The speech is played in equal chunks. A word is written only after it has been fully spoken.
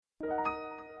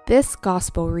This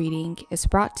gospel reading is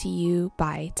brought to you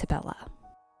by Tabella.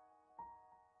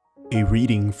 A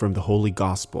reading from the Holy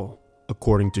Gospel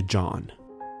according to John.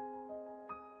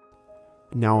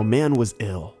 Now a man was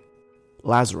ill,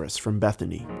 Lazarus from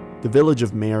Bethany, the village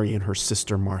of Mary and her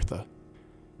sister Martha.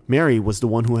 Mary was the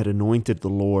one who had anointed the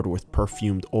Lord with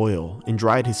perfumed oil and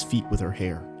dried his feet with her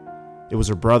hair. It was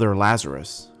her brother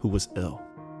Lazarus who was ill.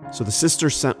 So the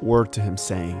sisters sent word to him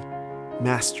saying,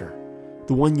 "Master,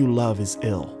 the one you love is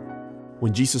ill."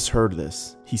 When Jesus heard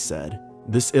this, he said,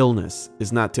 "This illness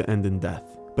is not to end in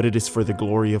death, but it is for the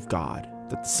glory of God,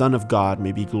 that the Son of God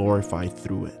may be glorified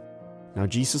through it." Now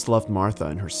Jesus loved Martha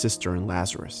and her sister and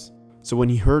Lazarus. So when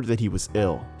he heard that he was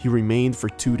ill, he remained for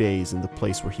 2 days in the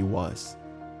place where he was.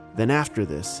 Then after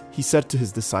this, he said to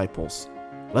his disciples,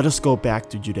 "Let us go back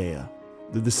to Judea."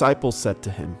 The disciples said to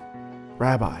him,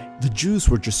 "Rabbi, the Jews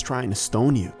were just trying to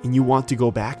stone you, and you want to go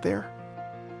back there?"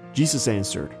 Jesus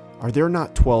answered, "Are there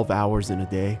not 12 hours in a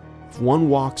day? If one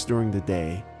walks during the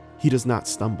day, he does not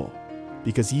stumble,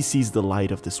 because he sees the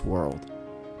light of this world.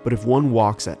 But if one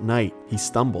walks at night, he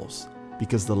stumbles,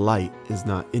 because the light is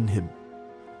not in him."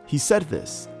 He said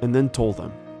this, and then told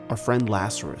them, "Our friend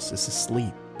Lazarus is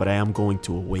asleep, but I am going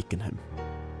to awaken him."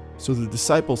 So the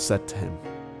disciples said to him,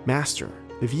 "Master,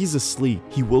 if he is asleep,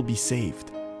 he will be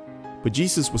saved." But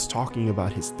Jesus was talking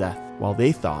about his death, while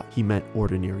they thought he meant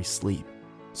ordinary sleep.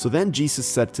 So then Jesus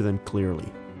said to them clearly,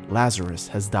 "Lazarus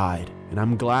has died, and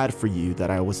I'm glad for you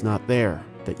that I was not there,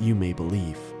 that you may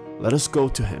believe. Let us go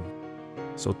to him."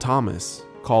 So Thomas,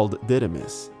 called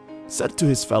Didymus, said to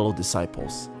his fellow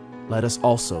disciples, "Let us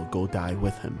also go die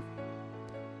with him."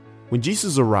 When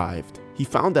Jesus arrived, he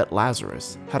found that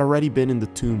Lazarus had already been in the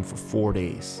tomb for 4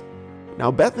 days. Now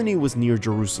Bethany was near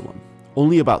Jerusalem,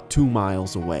 only about 2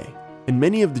 miles away, and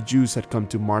many of the Jews had come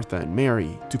to Martha and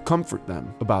Mary to comfort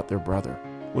them about their brother.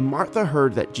 When Martha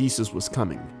heard that Jesus was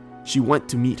coming, she went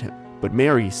to meet him, but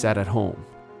Mary sat at home.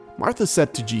 Martha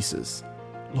said to Jesus,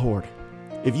 "Lord,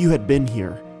 if you had been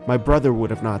here, my brother would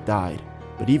have not died.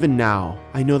 But even now,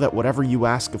 I know that whatever you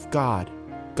ask of God,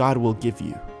 God will give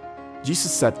you."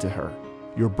 Jesus said to her,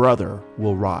 "Your brother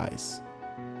will rise."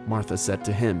 Martha said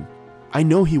to him, "I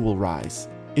know he will rise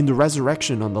in the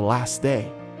resurrection on the last day."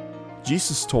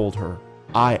 Jesus told her,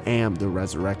 "I am the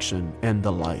resurrection and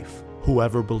the life.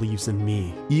 Whoever believes in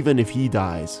me, even if he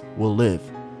dies, will live,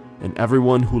 and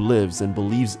everyone who lives and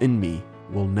believes in me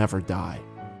will never die.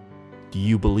 Do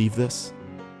you believe this?"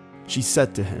 She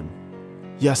said to him,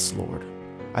 "Yes, Lord.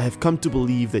 I have come to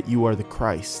believe that you are the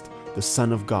Christ, the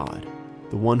Son of God,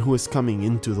 the one who is coming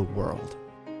into the world."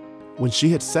 When she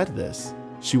had said this,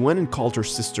 she went and called her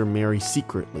sister Mary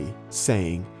secretly,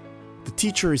 saying, "The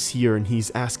teacher is here and he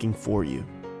is asking for you."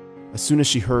 As soon as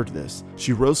she heard this,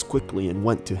 she rose quickly and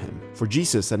went to him, for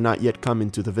Jesus had not yet come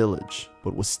into the village,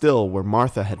 but was still where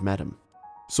Martha had met him.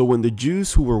 So when the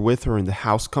Jews who were with her in the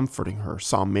house comforting her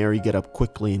saw Mary get up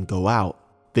quickly and go out,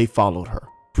 they followed her,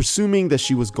 presuming that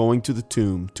she was going to the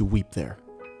tomb to weep there.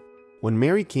 When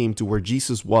Mary came to where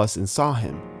Jesus was and saw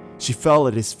him, she fell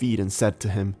at his feet and said to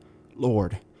him,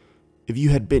 "Lord, if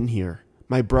you had been here,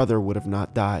 my brother would have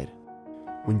not died."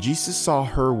 When Jesus saw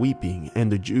her weeping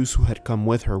and the Jews who had come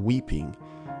with her weeping,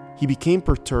 he became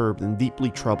perturbed and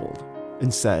deeply troubled,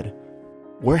 and said,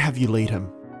 "Where have you laid him?"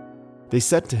 They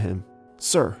said to him,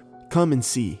 "Sir, come and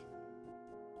see."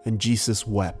 And Jesus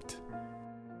wept.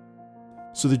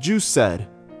 So the Jews said,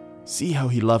 "See how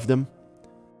he loved him?"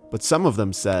 But some of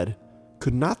them said,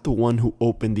 "Could not the one who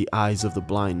opened the eyes of the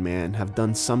blind man have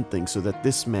done something so that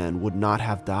this man would not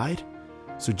have died?"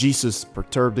 So Jesus,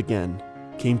 perturbed again,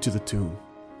 came to the tomb.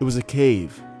 It was a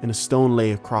cave, and a stone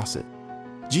lay across it.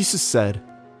 Jesus said,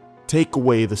 "Take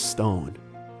away the stone."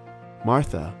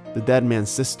 Martha, the dead man's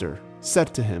sister,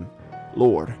 said to him,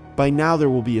 "Lord, by now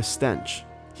there will be a stench.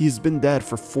 He has been dead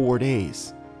for 4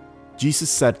 days."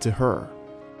 Jesus said to her,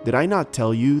 "Did I not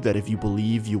tell you that if you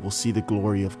believe you will see the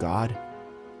glory of God?"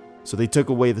 So they took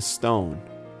away the stone,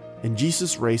 and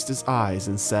Jesus raised his eyes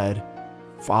and said,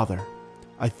 "Father,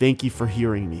 I thank you for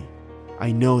hearing me.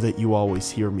 I know that you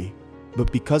always hear me.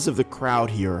 But because of the crowd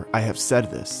here, I have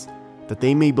said this, that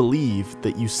they may believe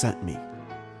that you sent me."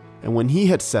 And when he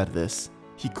had said this,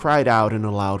 he cried out in a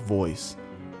loud voice,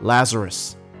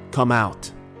 "Lazarus, come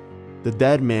out." The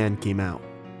dead man came out,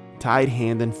 tied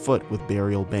hand and foot with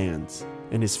burial bands,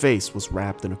 and his face was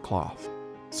wrapped in a cloth.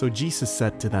 So Jesus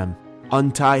said to them,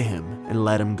 "Untie him and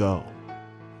let him go."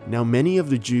 Now many of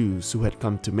the Jews who had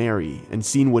come to Mary and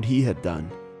seen what he had done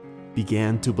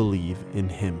began to believe in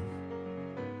him.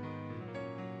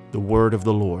 The word of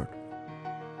the Lord.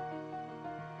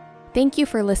 Thank you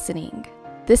for listening.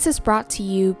 This is brought to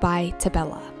you by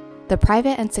Tabella. the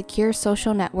private and secure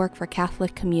social network for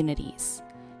Catholic communities.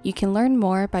 You can learn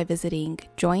more by visiting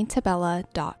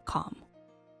jointabella.com.